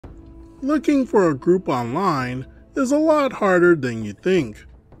Looking for a group online is a lot harder than you think.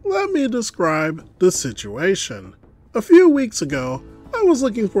 Let me describe the situation. A few weeks ago, I was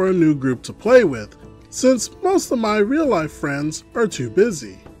looking for a new group to play with, since most of my real-life friends are too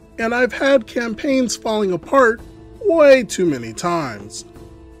busy, and I've had campaigns falling apart way too many times.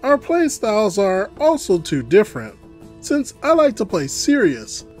 Our playstyles are also too different, since I like to play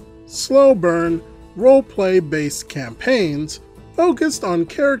serious, slow burn, roleplay based campaigns focused on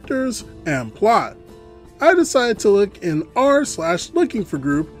characters and plot. I decided to look in r/looking for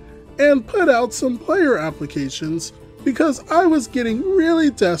group and put out some player applications because I was getting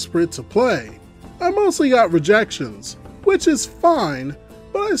really desperate to play. I mostly got rejections, which is fine,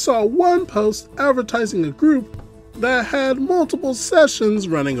 but I saw one post advertising a group that had multiple sessions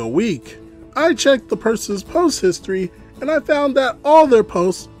running a week. I checked the person's post history and I found that all their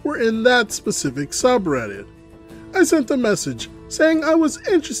posts were in that specific subreddit. I sent a message saying I was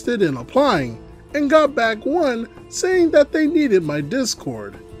interested in applying and got back one saying that they needed my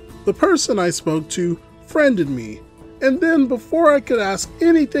Discord. The person I spoke to friended me, and then before I could ask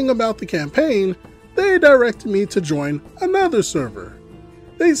anything about the campaign, they directed me to join another server.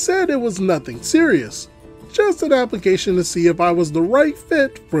 They said it was nothing serious, just an application to see if I was the right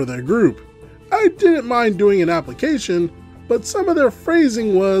fit for their group. I didn't mind doing an application, but some of their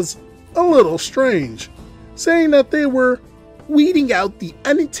phrasing was a little strange, saying that they were weeding out the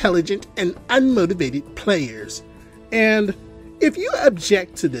unintelligent and unmotivated players, and if you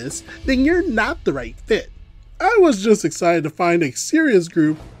object to this, then you're not the right fit. I was just excited to find a serious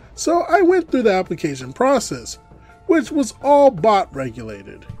group, so I went through the application process, which was all bot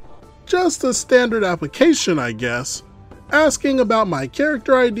regulated. Just a standard application, I guess, asking about my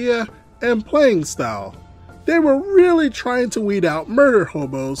character idea and playing style. They were really trying to weed out murder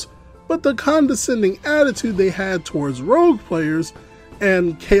hobos, but the condescending attitude they had towards rogue players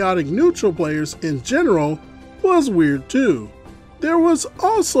and chaotic neutral players in general was weird too. There was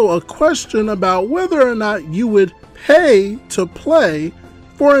also a question about whether or not you would pay to play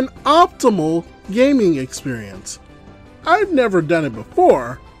for an optimal gaming experience. I've never done it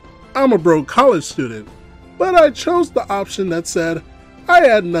before. I'm a broke college student, but I chose the option that said I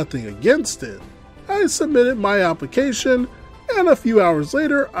had nothing against it. I submitted my application, and a few hours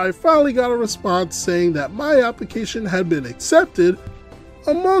later, I finally got a response saying that my application had been accepted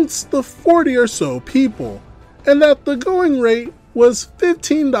amongst the 40 or so people, and that the going rate was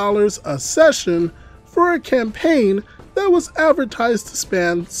 $15 a session for a campaign that was advertised to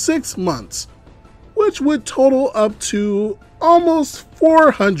span 6 months, which would total up to almost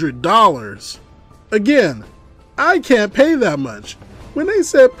 $400. Again, I can't pay that much. When they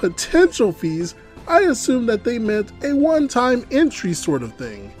said potential fees, I assumed that they meant a one-time entry sort of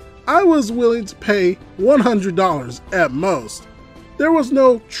thing. I was willing to pay $100 at most. There was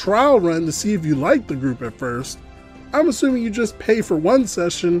no trial run to see if you liked the group at first. I'm assuming you just pay for one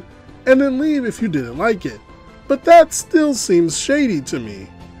session and then leave if you didn't like it. But that still seems shady to me.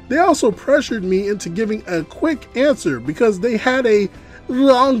 They also pressured me into giving a quick answer because they had a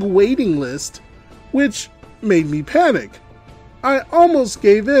long waiting list, which made me panic. I almost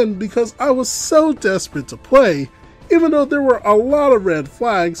gave in because I was so desperate to play, even though there were a lot of red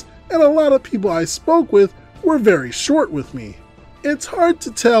flags and a lot of people I spoke with were very short with me. It's hard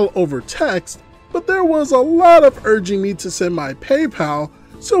to tell over text, but there was a lot of urging me to send my PayPal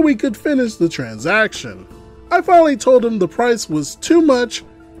so we could finish the transaction. I finally told him the price was too much,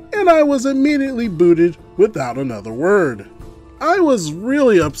 and I was immediately booted without another word. I was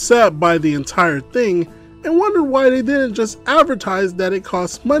really upset by the entire thing and wondered why they didn't just advertise that it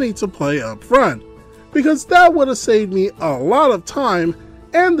costs money to play up front, because that would have saved me a lot of time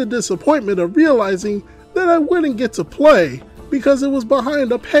and the disappointment of realizing that I wouldn't get to play because it was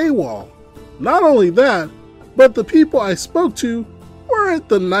behind a paywall. Not only that, but the people I spoke to weren't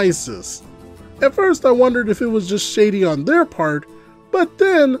the nicest. At first I wondered if it was just shady on their part, but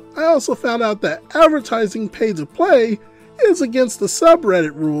then I also found out that advertising pay to play is against the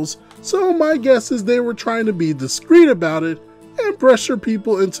subreddit rules, so my guess is they were trying to be discreet about it and pressure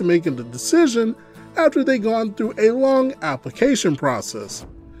people into making the decision after they'd gone through a long application process.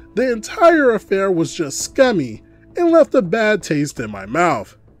 The entire affair was just scummy and left a bad taste in my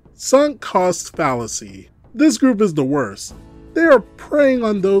mouth. Sunk cost fallacy. This group is the worst. They are preying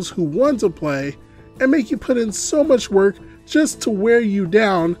on those who want to play and make you put in so much work just to wear you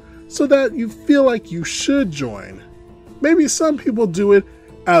down so that you feel like you should join. Maybe some people do it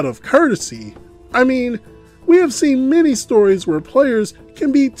out of courtesy. I mean, we have seen many stories where players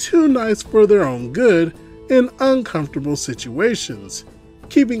can be too nice for their own good in uncomfortable situations,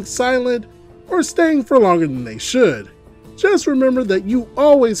 keeping silent or staying for longer than they should, Just remember that you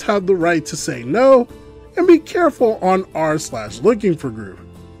always have the right to say no, and be careful on r/looking for group.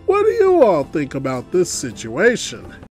 What do you all think about this situation?